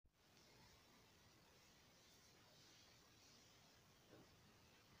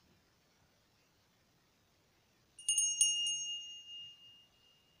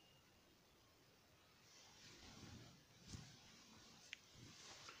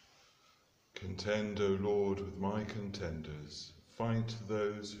Contend, O Lord, with my contenders. Fight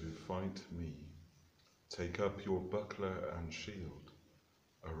those who fight me. Take up your buckler and shield.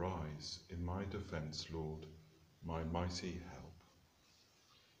 Arise in my defence, Lord, my mighty help.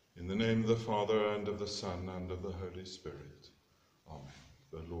 In the name of the Father, and of the Son, and of the Holy Spirit. Amen.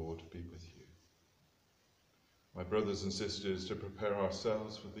 The Lord be with you. My brothers and sisters, to prepare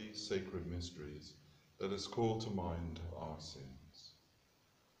ourselves for these sacred mysteries, let us call to mind our sins.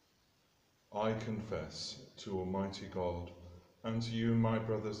 I confess to Almighty God and to you, my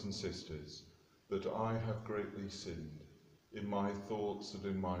brothers and sisters, that I have greatly sinned in my thoughts and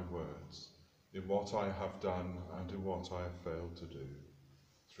in my words, in what I have done and in what I have failed to do,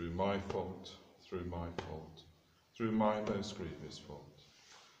 through my fault, through my most grievous fault.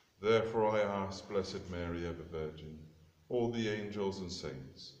 Therefore I ask Blessed Mary, ever Virgin, all the angels and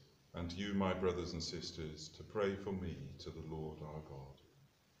saints, and you, my brothers and sisters, to pray for me to the Lord our God.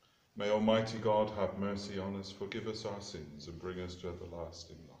 May Almighty God have mercy on us, forgive us our sins, and bring us to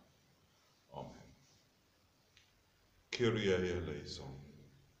everlasting life. Amen. Kyrie eleison.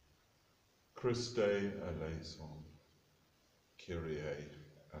 Christe eleison. Kyrie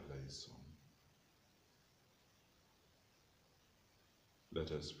eleison.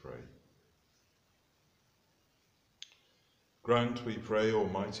 Let us pray. Grant, we pray,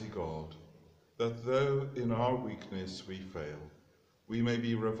 Almighty God, that though in our weakness we fail, we may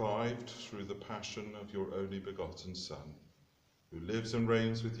be revived through the passion of your only begotten Son, who lives and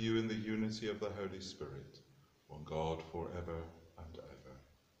reigns with you in the unity of the Holy Spirit, one God, for ever and ever.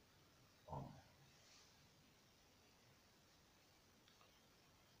 Amen.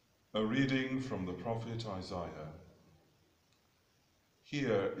 A reading from the prophet Isaiah.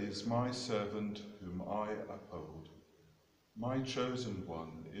 Here is my servant whom I uphold, my chosen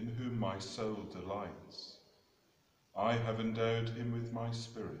one in whom my soul delights. I have endowed him with my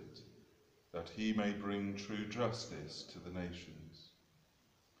spirit, that he may bring true justice to the nations.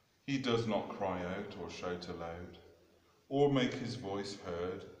 He does not cry out or shout aloud, or make his voice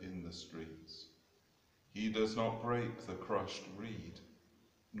heard in the streets. He does not break the crushed reed,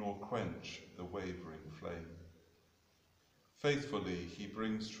 nor quench the wavering flame. Faithfully he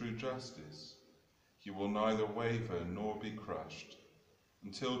brings true justice. He will neither waver nor be crushed,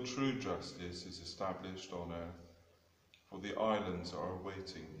 until true justice is established on earth, for the islands are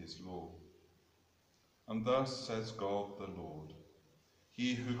awaiting his law. And thus says God the Lord,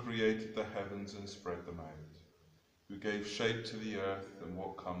 he who created the heavens and spread them out, who gave shape to the earth and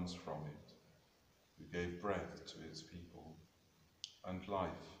what comes from it, who gave breath to its people, and life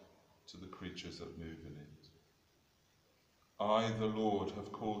to the creatures that move in it. I, the Lord,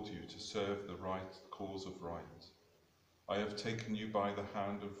 have called you to serve the right cause of right. I have taken you by the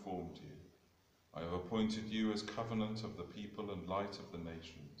hand and formed you. I have appointed you as covenant of the people and light of the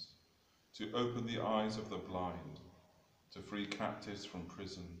nations, to open the eyes of the blind, to free captives from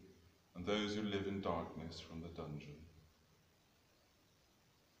prison, and those who live in darkness from the dungeon.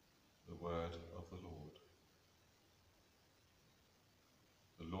 The word of the Lord.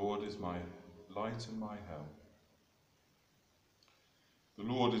 The Lord is my light and my help. The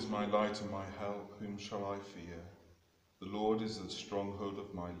Lord is my light and my help, whom shall I fear? The Lord is the stronghold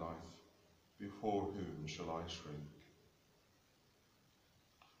of my life, before whom shall I shrink?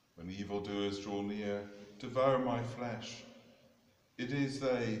 When evildoers draw near, devour my flesh. It is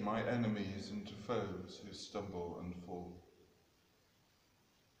they, my enemies and foes, who stumble and fall.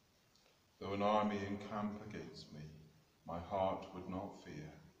 Though an army encamp against me, my heart would not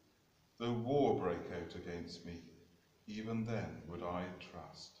fear. Though war break out against me, even then would I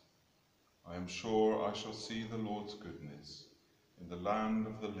trust. I am sure I shall see the Lord's goodness in the land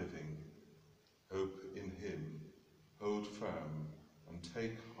of the living. Hope in him, hold firm and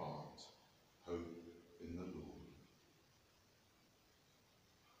take heart, hope in the Lord.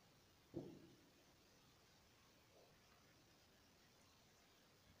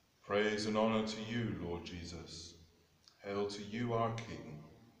 Praise and honour to you, Lord Jesus. Hail to you, our King.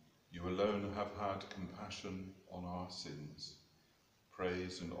 You alone have had compassion on our sins.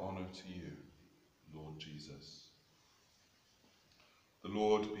 Praise and honour to you, Lord Jesus. The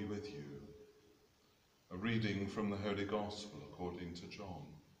Lord be with you. A reading from the Holy Gospel according to John.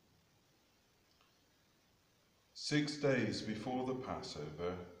 6 days before the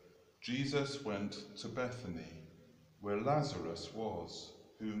Passover, Jesus went to Bethany, where Lazarus was,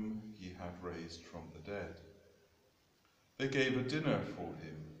 whom he had raised from the dead. They gave a dinner for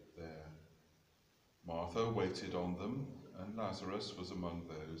him there. Martha waited on them, and Lazarus was among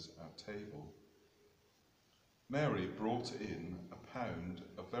those at table. Mary brought in a pound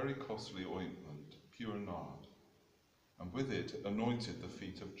of very costly ointment, pure nard, and with it anointed the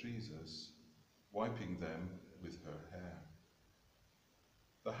feet of Jesus wiping them with her hair.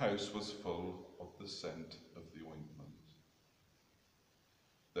 The house was full of the scent of the ointment.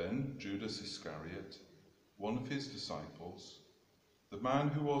 Then Judas Iscariot, one of his disciples, the man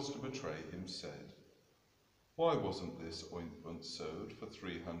who was to betray him, said, "Why wasn't this ointment sold for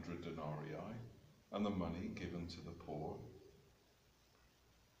 300 denarii and the money given to the poor?"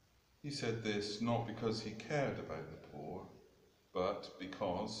 He said this not because he cared about the poor, but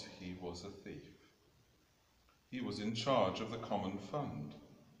because he was a thief. He was in charge of the common fund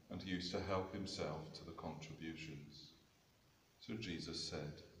and used to help himself to the contributions. So Jesus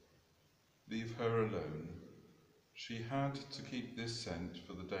said, "Leave her alone. She had to keep this scent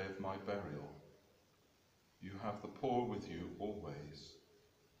for the day of my burial. You have the poor with you always.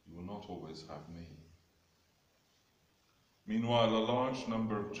 You will not always have me." Meanwhile, a large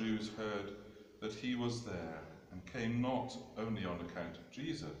number of Jews heard that he was there and came not only on account of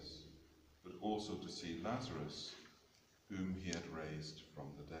Jesus, but also to see Lazarus, whom he had raised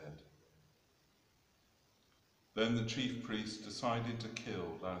from the dead. Then the chief priests decided to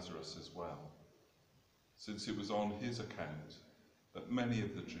kill Lazarus as well, since it was on his account that many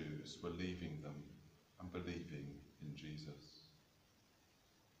of the Jews were leaving them and believing in Jesus.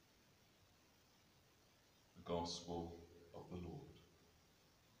 The Gospel of the Lord.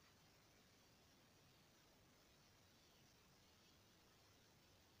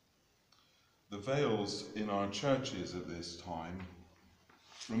 The veils in our churches at this time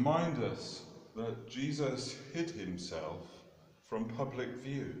remind us that Jesus hid himself from public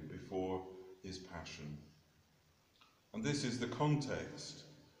view before his passion. And this is the context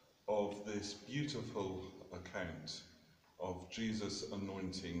of this beautiful account of Jesus'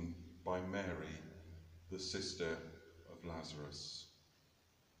 anointing by Mary, the sister of Lazarus.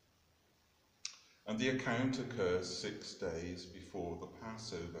 And the account occurs 6 days before the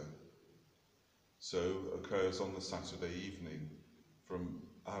Passover. So occurs on the Saturday evening from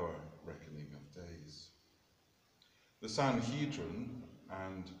our reckoning of days. The Sanhedrin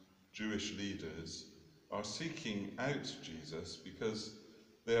and Jewish leaders are seeking out Jesus because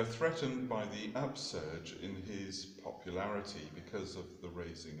they are threatened by the upsurge in his popularity because of the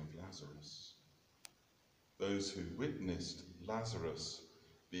raising of Lazarus. Those who witnessed Lazarus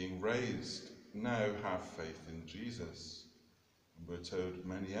being raised now have faith in Jesus, and we're told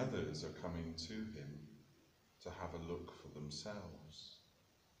many others are coming to him to have a look for themselves.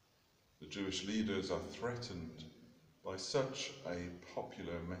 The Jewish leaders are threatened by such a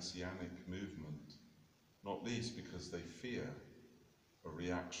popular messianic movement, not least because they fear a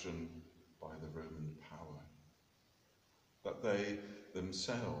reaction by the Roman power, that they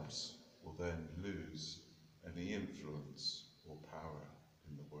themselves will then lose any influence or power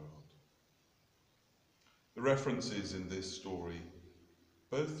in the world. The references in this story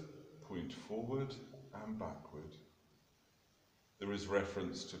both point forward and backward. There is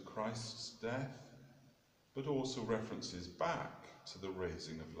reference to Christ's death, but also references back to the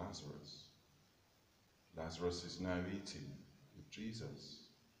raising of Lazarus. Lazarus is now eating with Jesus,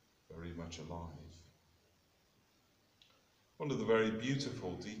 very much alive. One of the very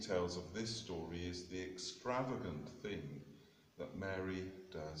beautiful details of this story is the extravagant thing that Mary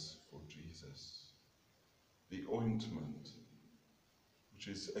does for Jesus. The ointment, which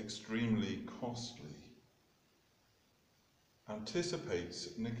is extremely costly,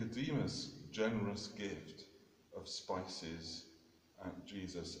 anticipates Nicodemus' generous gift of spices at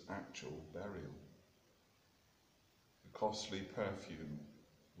Jesus' actual burial. The costly perfume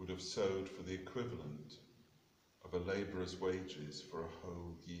would have sold for the equivalent of a labourer's wages for a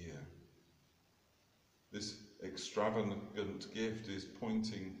whole year. This extravagant gift is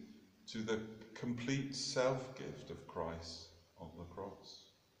pointing to the complete self-gift of Christ on the cross.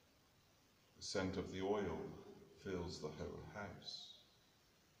 The scent of the oil fills the whole house.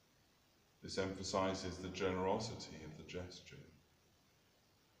 This emphasizes the generosity of the gesture.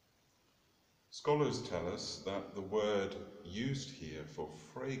 Scholars tell us that the word used here for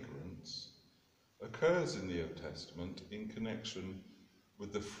fragrance occurs in the Old Testament in connection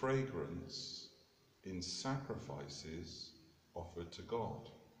with the fragrance in sacrifices offered to God.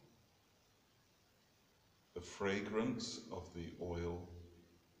 The fragrance of the oil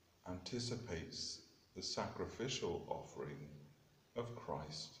anticipates the sacrificial offering of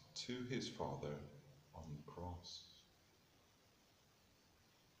Christ to his Father on the cross.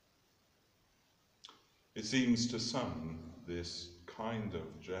 It seems to some this kind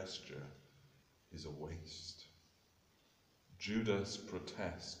of gesture is a waste. Judas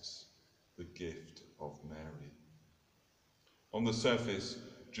protests the gift of Mary. On the surface,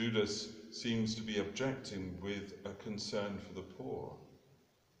 Judas seems to be objecting with a concern for the poor.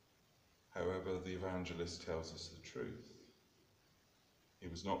 However, However, the evangelist tells us the truth. He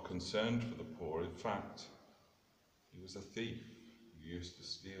was not concerned for the poor. In fact, he was a thief who used to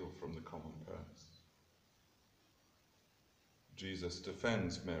steal from the common purse. Jesus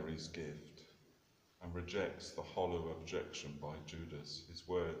defends Mary's gift and rejects the hollow objection by Judas. His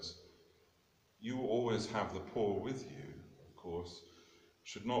words, "You will always have the poor with you," of course,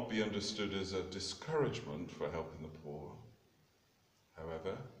 should not be understood as a discouragement for helping the poor.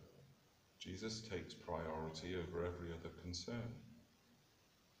 However, Jesus takes priority over every other concern.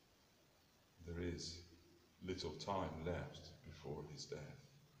 There is little time left before his death.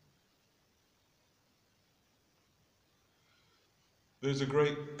 There's a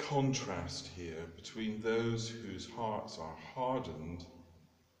great contrast here between those whose hearts are hardened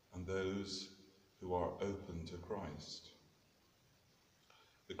and those who are open to Christ.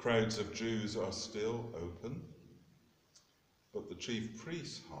 The crowds of Jews are still open, but the chief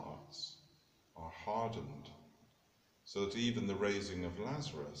priests' hearts are hardened, so that even the raising of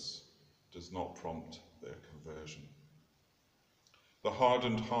Lazarus does not prompt their conversion. The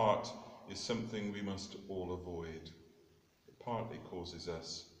hardened heart is something we must all avoid. It partly causes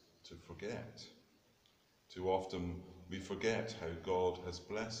us to forget. Too often we forget how God has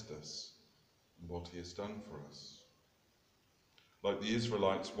blessed us and what he has done for us. Like the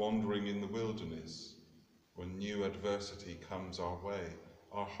Israelites wandering in the wilderness, when new adversity comes our way,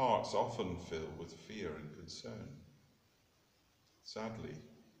 our hearts often fill with fear and concern. Sadly,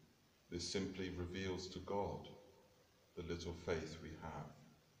 this simply reveals to God the little faith we have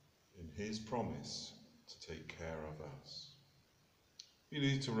in his promise to take care of us. We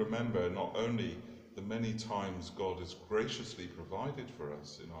need to remember not only the many times God has graciously provided for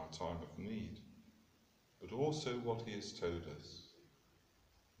us in our time of need, but also what he has told us.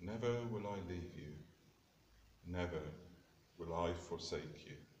 Never will I leave you, never will I forsake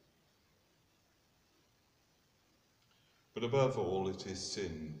you. But above all, it is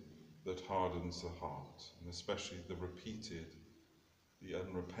sin that hardens the heart, and especially the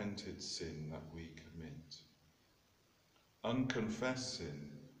unrepented sin that we commit. Unconfessed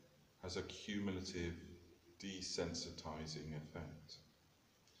sin has a cumulative, desensitizing effect.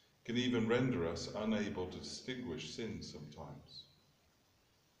 It can even render us unable to distinguish sin sometimes.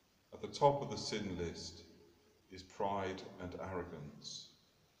 At the top of the sin list is pride and arrogance,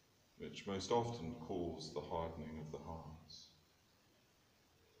 which most often cause the hardening of the hearts.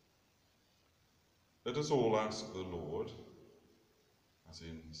 Let us all ask the Lord, as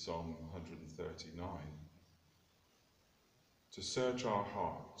in Psalm 139, to search our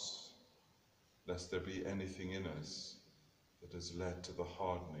hearts, lest there be anything in us that has led to the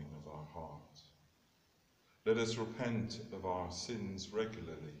hardening of our heart. Let us repent of our sins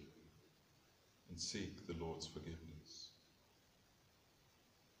regularly and seek the Lord's forgiveness.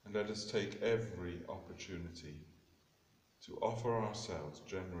 And let us take every opportunity to offer ourselves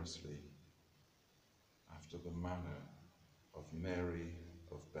generously after the manner of Mary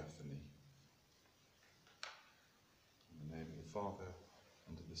of Bethany. In the name of the Father,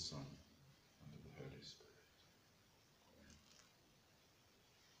 and of the Son, and of the Holy Spirit.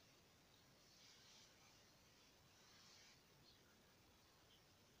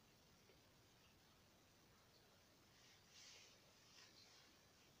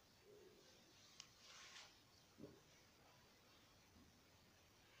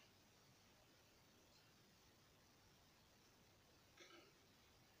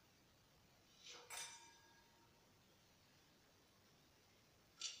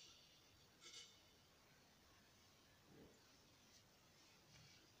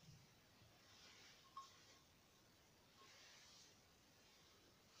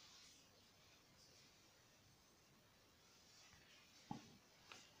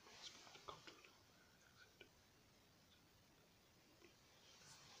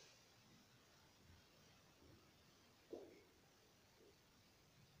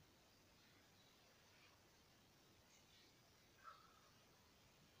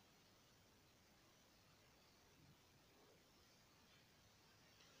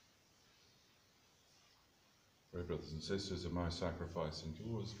 Pray, brothers and sisters, that my sacrifice and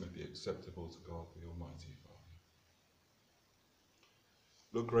yours may be acceptable to God the Almighty Father.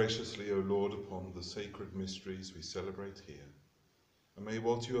 Look graciously, O Lord, upon the sacred mysteries we celebrate here, and may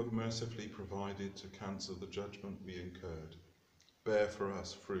what you have mercifully provided to cancel the judgment we incurred bear for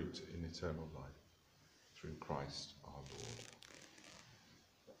us fruit in eternal life, through Christ our Lord.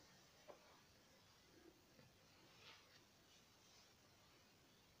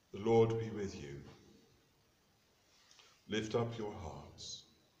 The Lord be with you. Lift up your hearts.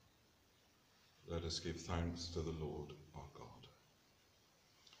 Let us give thanks to the Lord our God.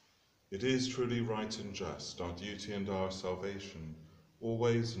 It is truly right and just, our duty and our salvation,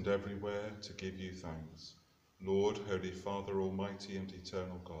 always and everywhere to give you thanks, Lord, Holy Father, Almighty and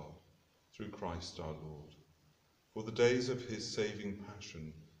eternal God, through Christ our Lord. For the days of his saving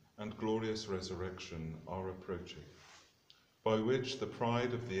passion and glorious resurrection are approaching, by which the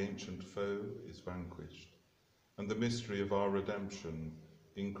pride of the ancient foe is vanquished, and the mystery of our redemption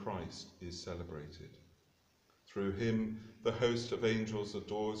in Christ is celebrated. Through him the host of angels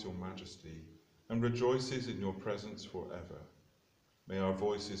adores your majesty and rejoices in your presence forever. May our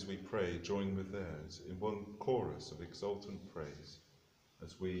voices, we pray, join with theirs in one chorus of exultant praise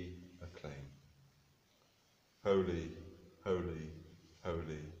as we acclaim. Holy, holy,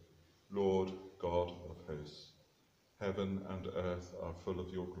 holy, Lord God of hosts, heaven and earth are full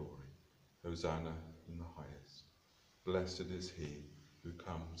of your glory. Hosanna in the highest. Blessed is he who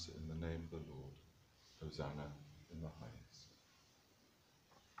comes in the name of the Lord. Hosanna in the highest.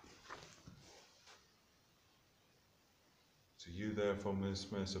 To you, therefore,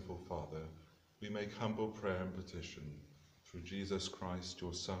 most merciful Father, we make humble prayer and petition through Jesus Christ,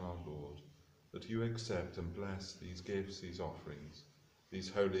 your Son, our Lord, that you accept and bless these gifts, these offerings, these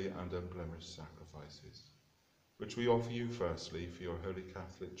holy and unblemished sacrifices, which we offer you firstly for your holy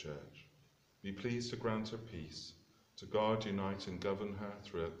Catholic Church. Be pleased to grant her peace, to guard, unite and govern her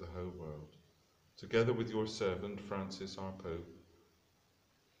throughout the whole world, together with your servant Francis our Pope,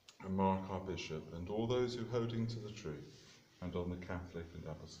 and Mark our Bishop, and all those who holding to the truth and on the Catholic and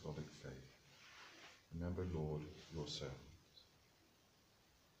Apostolic faith. Remember, Lord, your servant.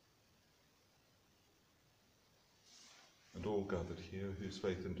 And all gathered here whose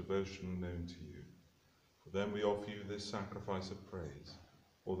faith and devotion are known to you. For them we offer you this sacrifice of praise,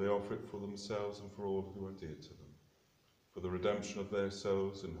 or they offer it for themselves and for all who are dear to them, for the redemption of their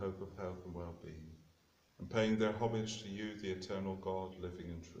souls in hope of health and well-being, and paying their homage to you, the eternal God, living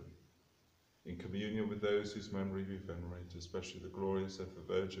and true, in communion with those whose memory we venerate, especially the glorious ever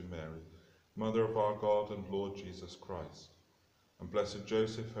Virgin Mary, Mother of our God and Lord Jesus Christ, and blessed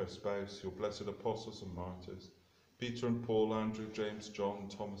Joseph, her spouse, your blessed apostles and martyrs, Peter and Paul, Andrew, James, John,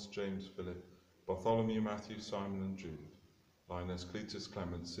 Thomas, James, Philip, Bartholomew, Matthew, Simon and Jude, Linus, Cletus,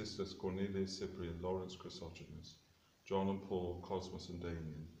 Clement, Sisters, Cornelius, Cyprian, Lawrence, Chrysogonus, John and Paul, Cosmas and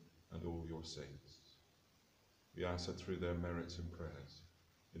Damian, and all your saints. We ask that through their merits and prayers,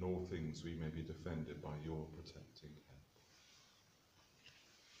 in all things we may be defended by your protecting hand.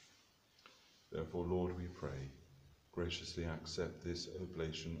 Therefore, Lord, we pray, graciously accept this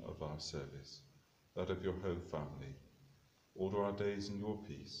oblation of our service, that of your whole family. Order our days in your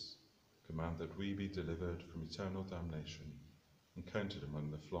peace. Command that we be delivered from eternal damnation and counted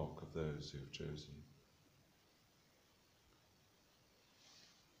among the flock of those who have chosen.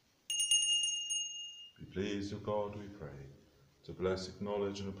 Be pleased, O God, we pray, to bless,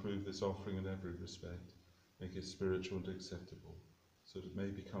 acknowledge and approve this offering in every respect. Make it spiritual and acceptable, so that it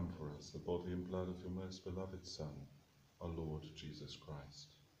may become for us the body and blood of your most beloved Son, our Lord Jesus Christ.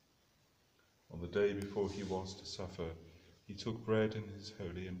 On the day before he was to suffer, he took bread in his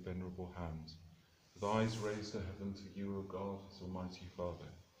holy and venerable hands, with eyes raised to heaven to you, O God, his almighty Father.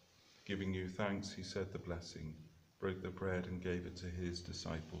 Giving you thanks, he said the blessing, broke the bread and gave it to his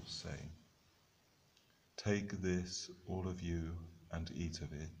disciples, saying, "Take this, all of you, and eat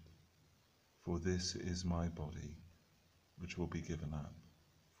of it, for this is my body, which will be given up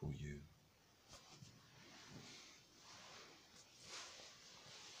for you."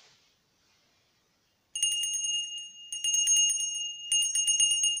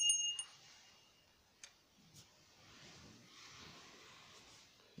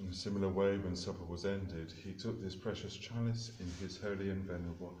 In a similar way, when supper was ended, he took this precious chalice in his holy and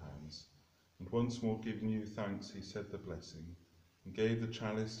venerable hands, and once more giving you thanks, he said the blessing, and gave the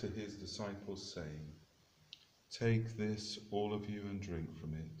chalice to his disciples, saying, "Take this, all of you, and drink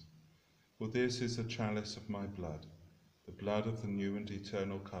from it, for this is the chalice of my blood, the blood of the new and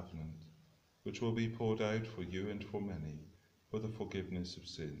eternal covenant, which will be poured out for you and for many, for the forgiveness of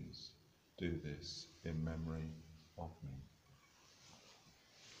sins. Do this in memory of me."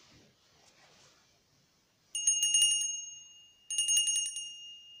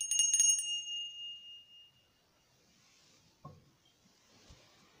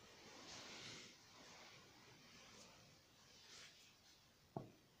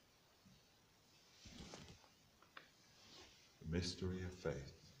 Mystery of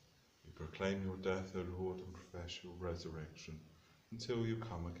faith. We proclaim your death, O Lord, and profess your resurrection until you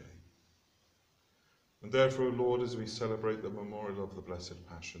come again. And therefore, O Lord, as we celebrate the memorial of the Blessed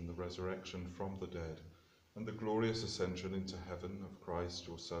Passion, the resurrection from the dead, and the glorious ascension into heaven of Christ,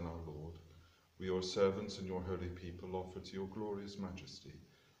 your Son, our Lord, we, your servants and your holy people, offer to your glorious majesty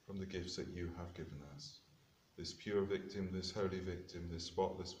from the gifts that you have given us, this pure victim, this holy victim, this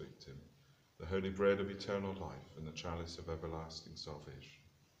spotless victim, the holy bread of eternal life and the chalice of everlasting salvation.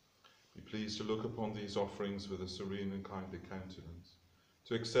 Be pleased to look upon these offerings with a serene and kindly countenance,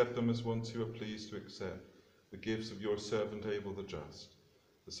 to accept them as once you were pleased to accept the gifts of your servant Abel the just,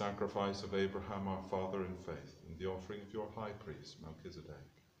 the sacrifice of Abraham our father in faith, and the offering of your high priest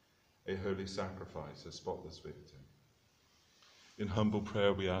Melchizedek, a holy sacrifice, a spotless victim. In humble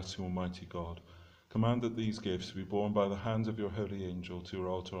prayer we ask you, Almighty God, command that these gifts be borne by the hands of your holy angel to your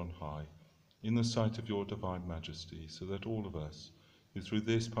altar on high, in the sight of your divine majesty, so that all of us, who through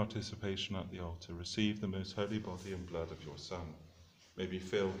this participation at the altar receive the most holy body and blood of your Son, may be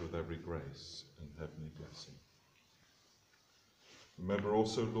filled with every grace and heavenly blessing. Remember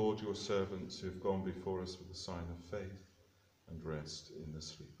also, Lord, your servants who have gone before us with the sign of faith, and rest in the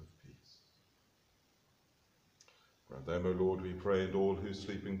sleep of peace. Grant them, O Lord, we pray, and all who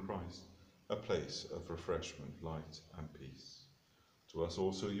sleep in Christ, a place of refreshment, light, and peace. To us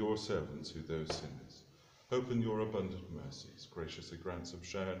also, your servants, who though sinners, hope in your abundant mercies, graciously grant some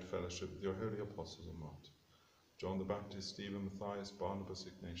share and fellowship with your holy apostles and martyrs, John the Baptist, Stephen, Matthias, Barnabas,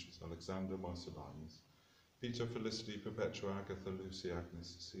 Ignatius, Alexander, Marcellinus, Peter, Felicity, Perpetua, Agatha, Lucy,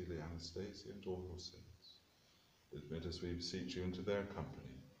 Agnes, Cecilia, Anastasia, and all your saints. Admit us, we beseech you, into their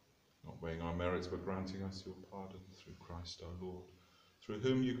company, not weighing our merits, but granting us your pardon through Christ our Lord, through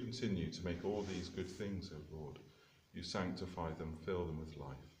whom you continue to make all these good things, O Lord. You sanctify them, fill them with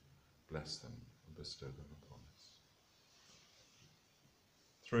life, bless them, and bestow them upon us.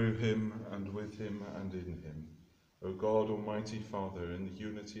 Through him, and with him, and in him, O God, Almighty Father, in the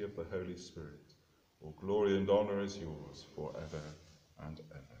unity of the Holy Spirit, all glory and honour is yours for ever and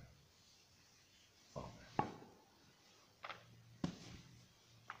ever. Amen.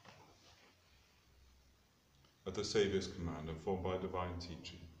 At the Saviour's command, informed by divine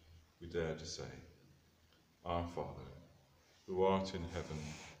teaching, we dare to say, Our Father, who art in heaven,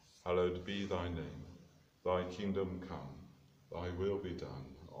 hallowed be thy name. Thy kingdom come, thy will be done,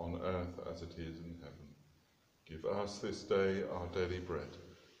 on earth as it is in heaven. Give us this day our daily bread,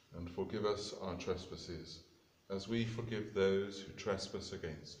 and forgive us our trespasses, as we forgive those who trespass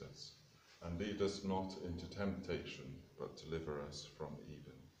against us. And lead us not into temptation, but deliver us from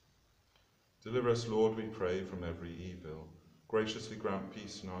evil. Deliver us, Lord, we pray, from every evil. Graciously grant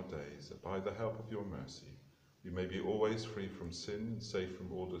peace in our days, that by the help of your mercy we may be always free from sin and safe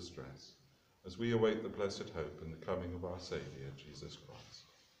from all distress, as we await the blessed hope and the coming of our Saviour, Jesus Christ.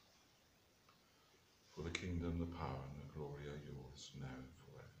 For the kingdom, the power, and the glory are yours, now and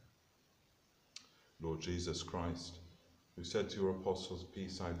forever. Lord Jesus Christ, who said to your apostles,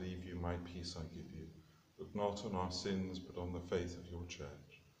 Peace I leave you, my peace I give you, look not on our sins, but on the faith of your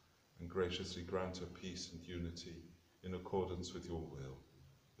church, and graciously grant her peace and unity in accordance with your will,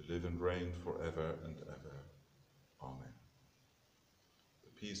 who live and reign forever and ever. Amen. The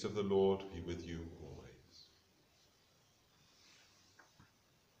peace of the Lord be with you always.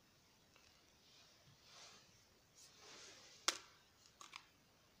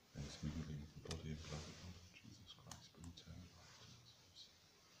 Thanks be with the body and blood of Lord Jesus Christ, bring eternal life to us.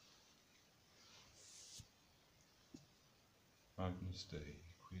 Agnus Dei,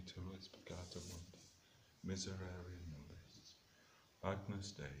 qui tuis peccata mundi, miserere nobis.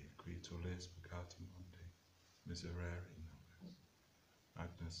 Agnus Dei, qui tuis peccata mundi, miserere nobis.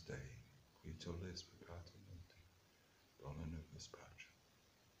 Agnus Dei, qui tuis peccata mundi, dona nobis pacem.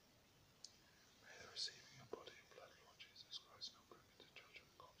 May the receiving of body and blood, Lord Jesus Christ, not bring me to judgment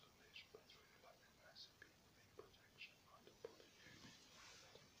and condemnation, but through your loving mercy, be with me, protection, mind and body.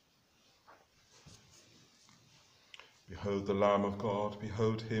 Behold the Lamb of God,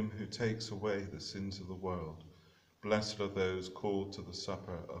 behold him who takes away the sins of the world. Blessed are those called to the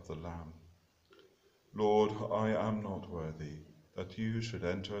supper of the Lamb. Lord, I am not worthy that you should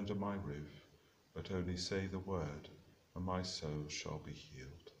enter under my roof, but only say the word, and my soul shall be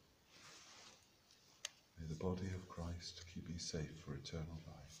healed. May the body of Christ keep me safe for eternal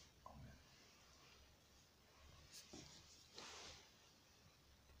life. Amen.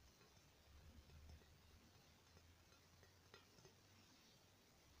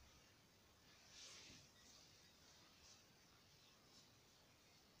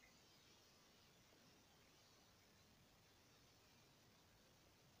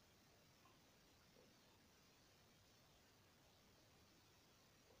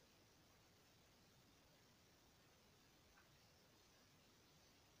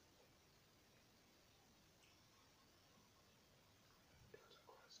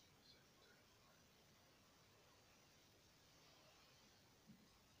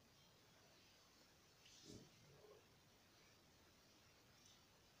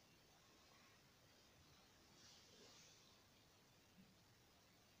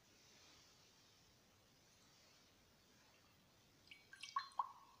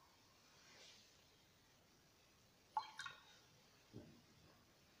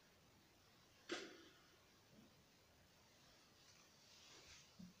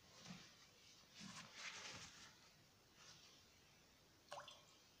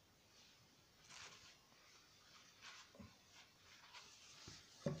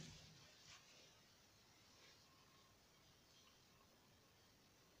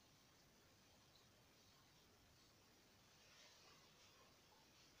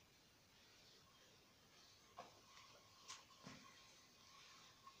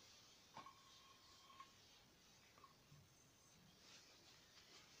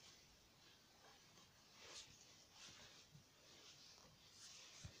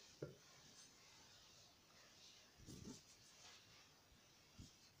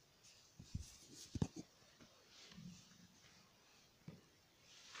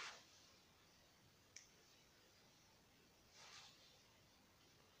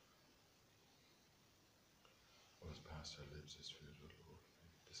 As her lips is food, O Lord, may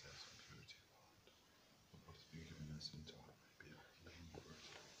we possess in purity of heart. For what has been given us in time may be our healing for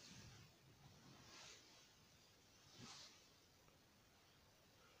eternity.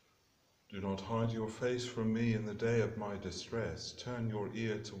 Do not hide your face from me in the day of my distress. Turn your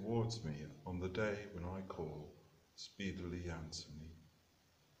ear towards me on the day when I call. Speedily answer me.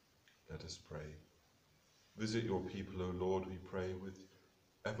 Let us pray. Visit your people, O Lord, we pray, with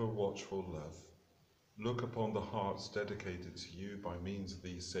ever watchful love. Look upon the hearts dedicated to you by means of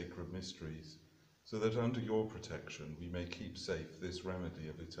these sacred mysteries, so that under your protection we may keep safe this remedy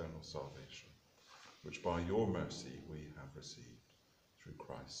of eternal salvation, which by your mercy we have received, through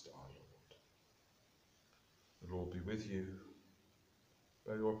Christ our Lord. The Lord be with you.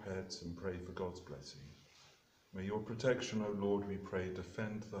 Bow your heads and pray for God's blessing. May your protection, O Lord, we pray,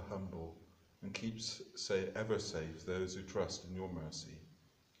 defend the humble and keep ever safe those who trust in your mercy,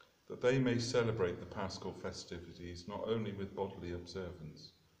 that they may celebrate the Paschal festivities not only with bodily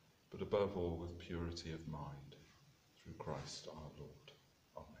observance, but above all with purity of mind, through Christ our Lord.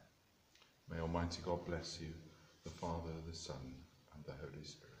 Amen. May Almighty God bless you, the Father, the Son, and the Holy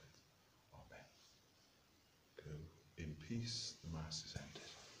Spirit. Amen. Go in peace, the Mass is ended.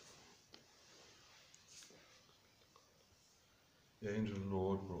 The angel of the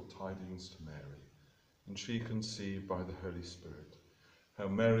Lord brought tidings to Mary, and she conceived by the Holy Spirit. Hail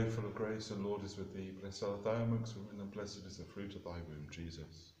Mary, full of grace, the Lord is with thee. Blessed art thou amongst women, and blessed is the fruit of thy womb,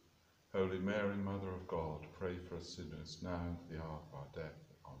 Jesus. Holy Mary, Mother of God, pray for us sinners, now and at the hour of our death.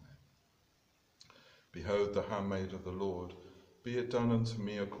 Amen. Behold the handmaid of the Lord, be it done unto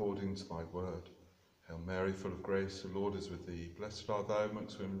me according to thy word. Hail Mary, full of grace, the Lord is with thee. Blessed art thou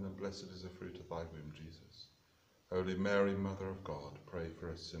amongst women, and blessed is the fruit of thy womb, Jesus. Holy Mary, Mother of God, pray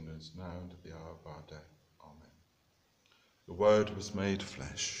for us sinners, now and at the hour of our death. Amen. The Word was made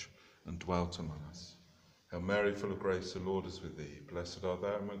flesh and dwelt among us. Hail Mary, full of grace, the Lord is with thee. Blessed art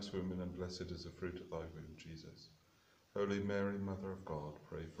thou amongst women, and blessed is the fruit of thy womb, Jesus. Holy Mary, Mother of God,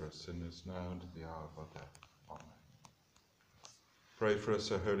 pray for us sinners, now and at the hour of our death. Amen. Pray for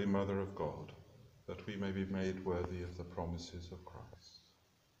us, O Holy Mother of God, that we may be made worthy of the promises of Christ.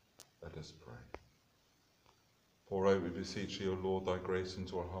 Let us pray. Pour out, we beseech thee, O Lord, thy grace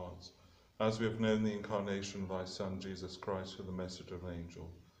into our hearts, as we have known the incarnation of thy Son, Jesus Christ, through the message of an angel,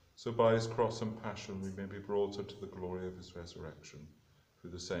 so by his cross and passion we may be brought unto the glory of his resurrection,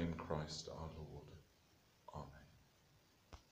 through the same Christ our Lord.